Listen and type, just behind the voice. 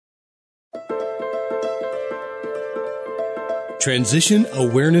Transition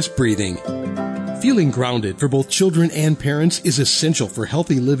Awareness Breathing. Feeling grounded for both children and parents is essential for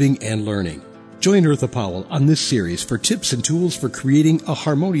healthy living and learning. Join Eartha Powell on this series for tips and tools for creating a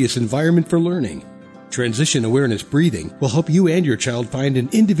harmonious environment for learning. Transition Awareness Breathing will help you and your child find an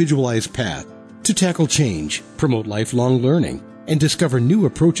individualized path to tackle change, promote lifelong learning, and discover new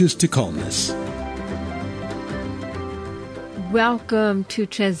approaches to calmness. Welcome to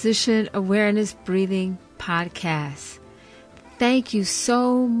Transition Awareness Breathing Podcast. Thank you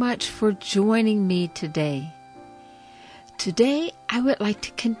so much for joining me today. Today, I would like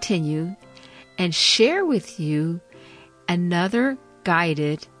to continue and share with you another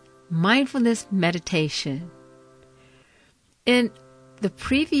guided mindfulness meditation. In the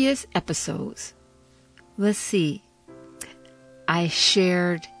previous episodes, I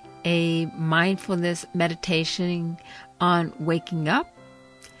shared a mindfulness meditation on waking up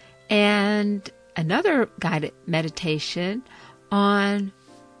and another guided meditation on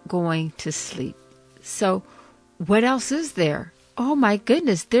going to sleep. So what else is there? Oh my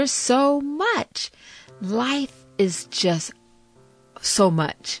goodness, there's so much. Life is just so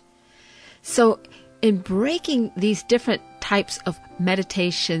much. So in breaking these different types of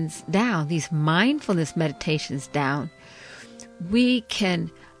meditations down, these mindfulness meditations down, we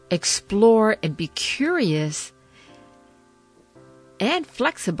can explore and be curious and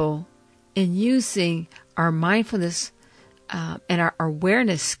flexible in using our mindfulness and our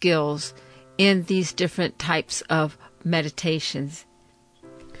awareness skills in these different types of meditations.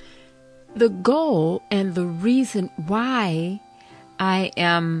 The goal and the reason why I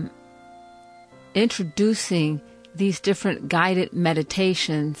am introducing these different guided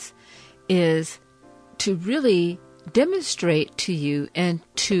meditations is to really demonstrate to you and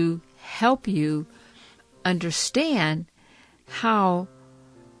to help you understand how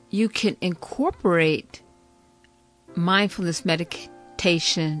you can incorporate mindfulness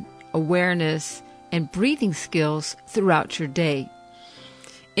meditation, awareness, and breathing skills throughout your day.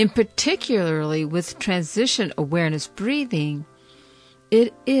 In particularly with transition awareness breathing,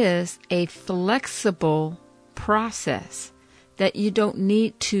 it is a flexible process that you don't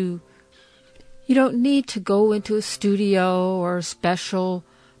need to go into a studio or a special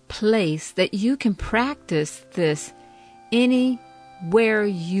place, that you can practice this anywhere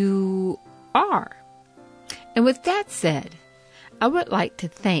you are. And with that said, I would like to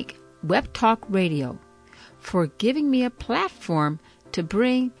thank Web Talk Radio for giving me a platform to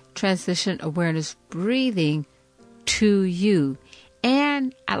bring transition awareness breathing to you.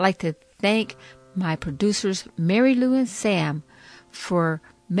 And I'd like to thank my producers, Mary Lou and Sam, for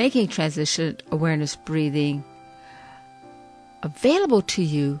making transition awareness breathing available to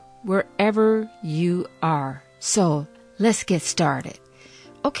you wherever you are. So let's get started.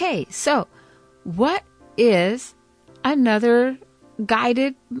 Okay, so what is another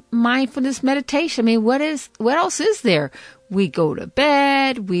guided mindfulness meditation? I mean, what else is there? We go to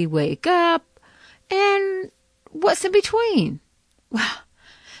bed, we wake up, and what's in between? Well,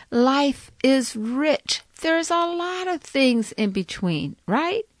 life is rich. There's a lot of things in between,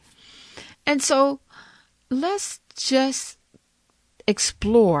 right? And so let's just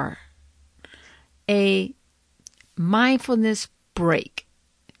explore a mindfulness break.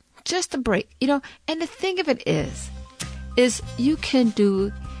 Just a break, and the thing of it is you can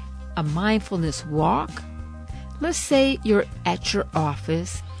do a mindfulness walk. Let's say you're at your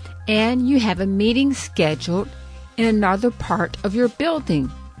office and you have a meeting scheduled in another part of your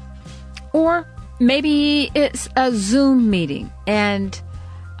building. Or maybe it's a Zoom meeting and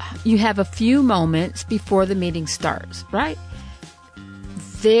you have a few moments before the meeting starts, right?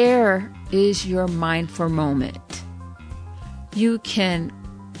 There is your mindful moment. You can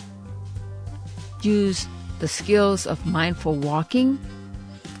use the skills of mindful walking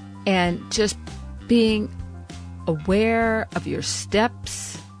and just being aware of your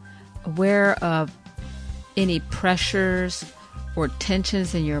steps, aware of any pressures or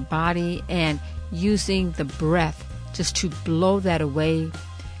tensions in your body, and using the breath just to blow that away.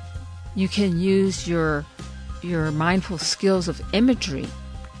 You can use your mindful skills of imagery,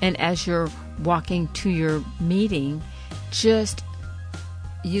 and as you're walking to your meeting, just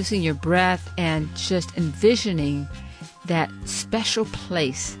using your breath and just envisioning that special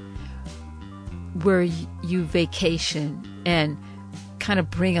place where you vacation and kind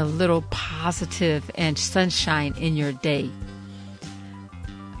of bring a little positive and sunshine in your day.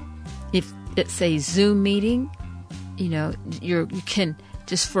 If it's a Zoom meeting, you can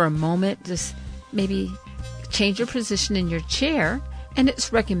just for a moment, just maybe change your position in your chair, and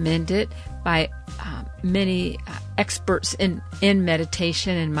it's recommended by many experts in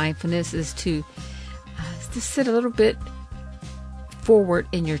meditation and mindfulness is to sit a little bit forward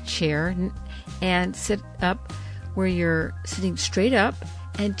in your chair and sit up where you're sitting straight up.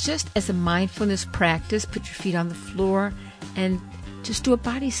 And just as a mindfulness practice, put your feet on the floor and just do a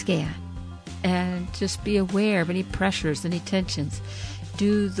body scan. And just be aware of any pressures, any tensions.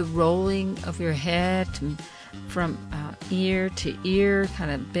 Do the rolling of your head from ear to ear.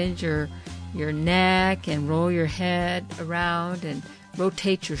 Kind of bend your neck and roll your head around and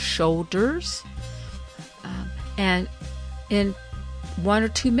rotate your shoulders. And in 1 or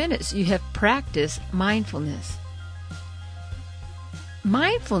 2 minutes, you have practiced mindfulness.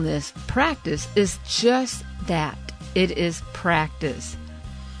 Mindfulness practice is just that. It is practice.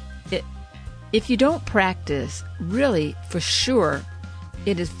 If you don't practice, really, for sure,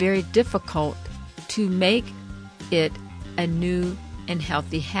 it is very difficult to make it a new and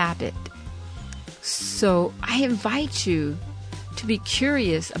healthy habit. So I invite you to be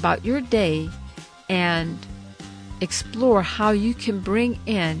curious about your day and explore how you can bring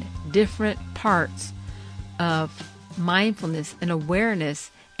in different parts of mindfulness and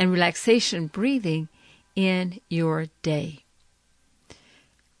awareness and relaxation breathing in your day.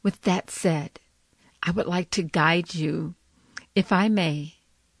 With that said, I would like to guide you, if I may,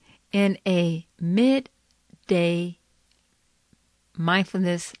 in a midday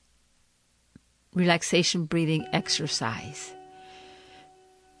mindfulness relaxation breathing exercise.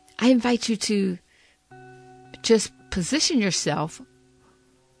 I invite you to just position yourself.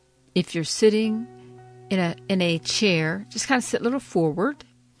 If you're sitting in a chair, just kind of sit a little forward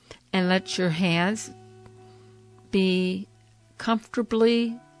and let your hands be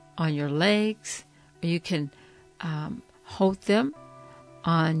comfortably on your legs, or you can hold them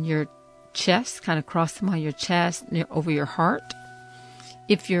on your chest, kind of cross them on your chest over your heart.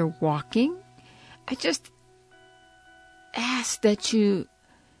 If you're walking, I just ask that you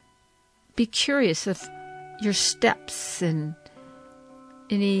be curious of your steps and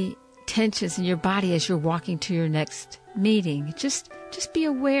any tensions in your body as you're walking to your next meeting. Just be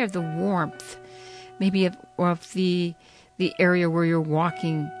aware of the warmth, maybe of the area where you're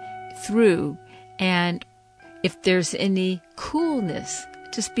walking through, and if there's any coolness,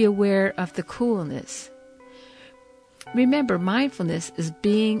 just be aware of the coolness. Remember, mindfulness is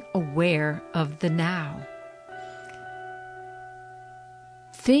being aware of the now.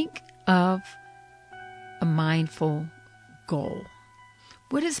 Think of a mindful goal.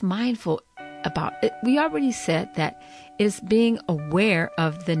 What is mindful about? We already said that it is being aware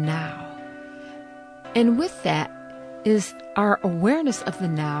of the now. And with that is our awareness of the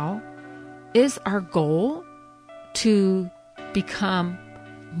now is our goal to become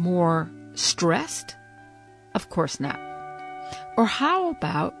more stressed? Of course not. Or how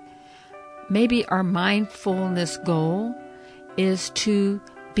about maybe our mindfulness goal is to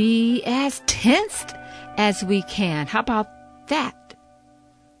be as tensed as we can? How about that?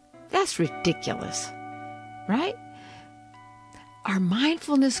 That's ridiculous, right? Our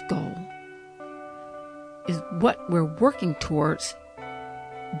mindfulness goal is what we're working towards,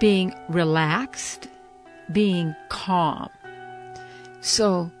 being relaxed, being calm.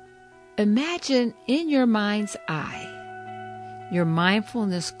 So imagine in your mind's eye, your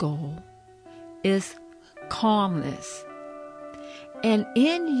mindfulness goal is calmness. And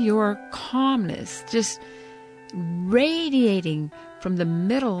in your calmness, just radiating from the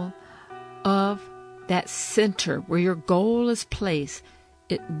middle of that center where your goal is placed,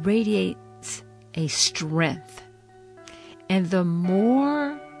 it radiates a strength. And the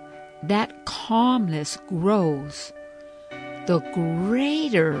more that calmness grows, the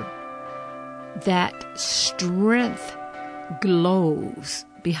greater that strength glows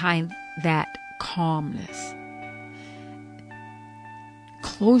behind that calmness.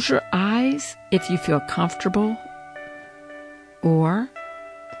 Close your eyes if you feel comfortable, or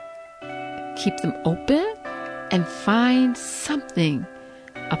keep them open and find something,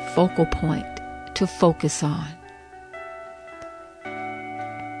 a focal point to focus on.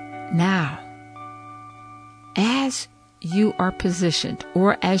 Now, as you are positioned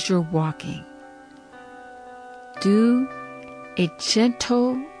or as you're walking, do a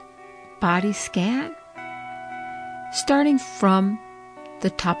gentle body scan, starting from the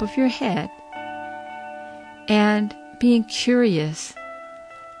top of your head and being curious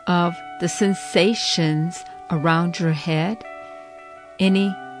of the sensations around your head.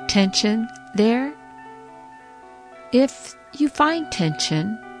 Any tension there? If you find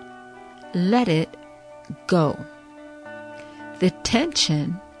tension, let it go. The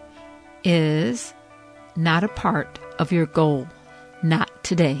tension is not a part of your goal, not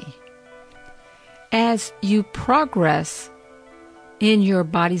today. As you progress in your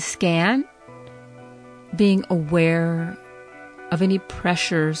body scan, being aware of any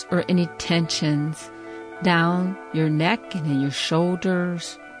pressures or any tensions down your neck and in your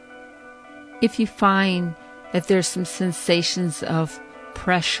shoulders. If you find that there's some sensations of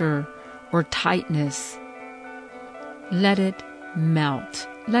pressure or tightness, let it melt.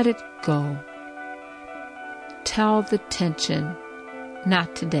 Let it go. Tell the tension,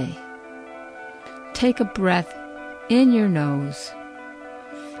 not today. Take a breath in your nose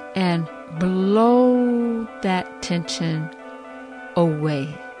and blow that tension away,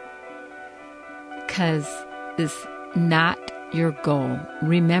 because it's not your goal.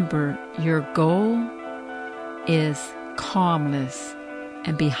 Remember, your goal is calmness,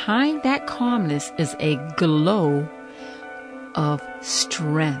 and behind that calmness is a glow of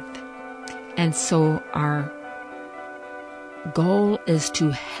strength. And so our goal is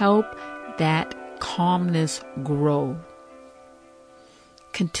to help that calmness grow.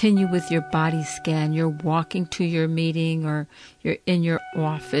 Continue with your body scan. You're walking to your meeting, or you're in your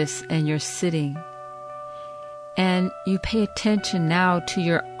office and you're sitting. And you pay attention now to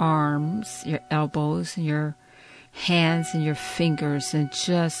your arms, your elbows, and your hands and your fingers, and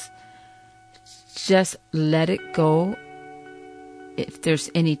just let it go. If there's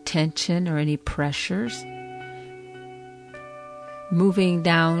any tension or any pressures, moving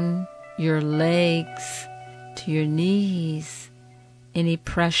down your legs to your knees, any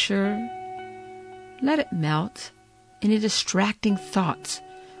pressure, let it melt. Any distracting thoughts.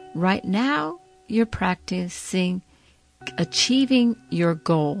 Right now, you're practicing achieving your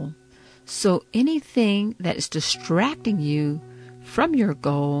goal. So anything that is distracting you from your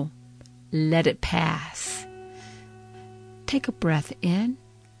goal, let it pass. Take a breath in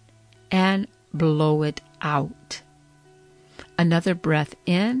and blow it out. Another breath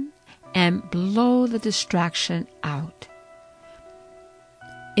in and blow the distraction out.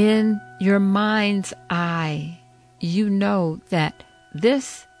 In your mind's eye, you know that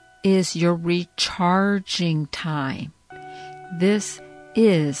this is your recharging time. This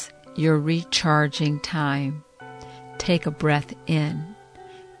is your recharging time. Take a breath in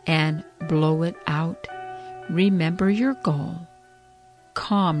and blow it out. Remember your goal.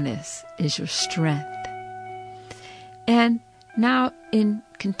 Calmness is your strength. And now, in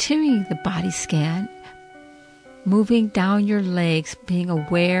continuing the body scan, moving down your legs, being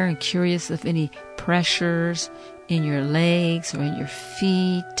aware and curious of any pressures in your legs or in your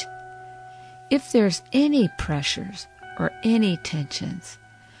feet. If there's any pressures or any tensions,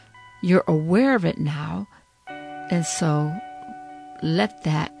 you're aware of it now, and so let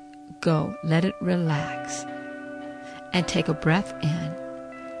that go. Let it relax. And take a breath in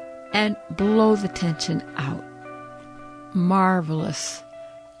and blow the tension out. Marvelous.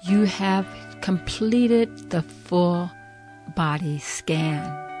 You have completed the full body scan.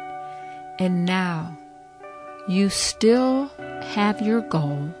 And now you still have your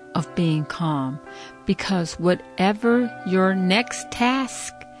goal of being calm, because whatever your next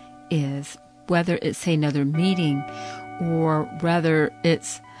task is, whether it's another meeting or whether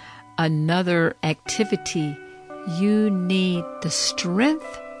it's another activity, you need the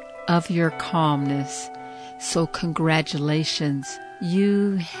strength of your calmness. So congratulations,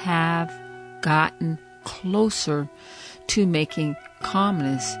 you have gotten closer to making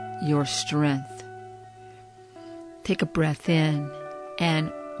calmness your strength. Take a breath in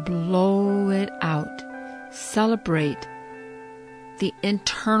and blow it out. Celebrate the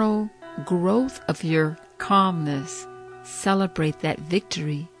internal growth of your calmness. Celebrate that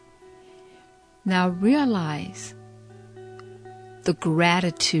victory. Now realize the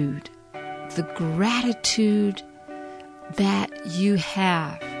gratitude that you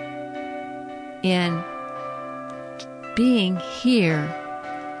have in being here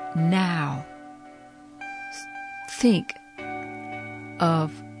now. Think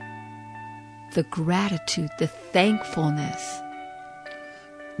of the gratitude, the thankfulness,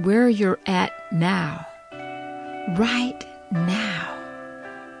 where you're at now, right now.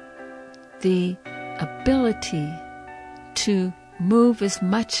 The ability to move as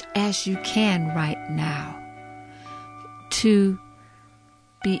much as you can right now, to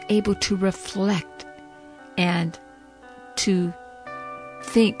be able to reflect and to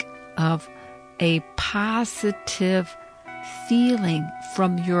think of a positive feeling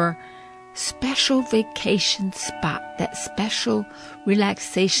from your special vacation spot, that special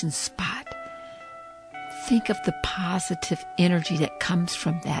relaxation spot. Think of the positive energy that comes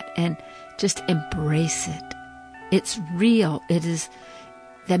from that and just embrace it. It's real. It is,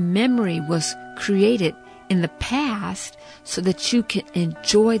 the memory was created in the past so that you can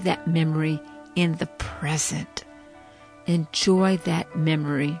enjoy that memory in the present. Enjoy that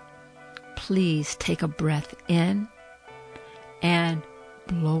memory. Please take a breath in and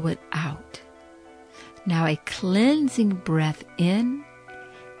blow it out. Now a cleansing breath in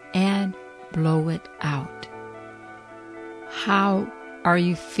and blow it out. How are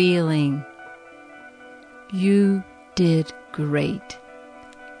you feeling? You did great.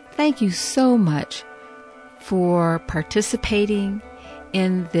 Thank you so much for participating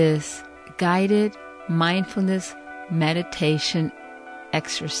in this guided mindfulness meditation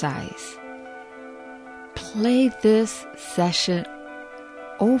exercise. Play this session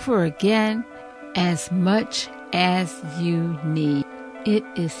over again as much as you need. It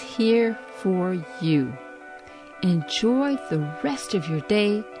is here for you. Enjoy the rest of your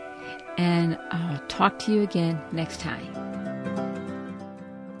day, and I'll talk to you again next time.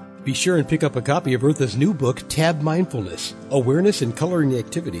 Be sure and pick up a copy of Eartha's new book, Tab Mindfulness, Awareness and Coloring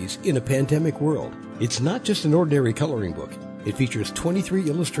Activities in a Pandemic World. It's not just an ordinary coloring book. It features 23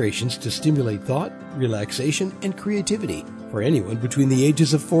 illustrations to stimulate thought, relaxation, and creativity for anyone between the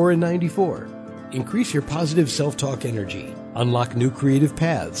ages of 4 and 94. Increase your positive self-talk energy. Unlock new creative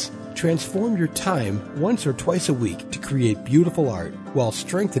paths. Transform your time once or twice a week to create beautiful art while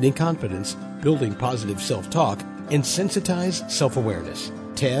strengthening confidence, building positive self-talk, and sensitize self-awareness.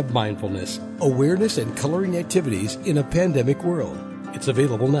 Tab Mindfulness, Awareness and Coloring Activities in a Pandemic World. It's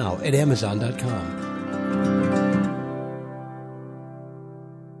available now at Amazon.com.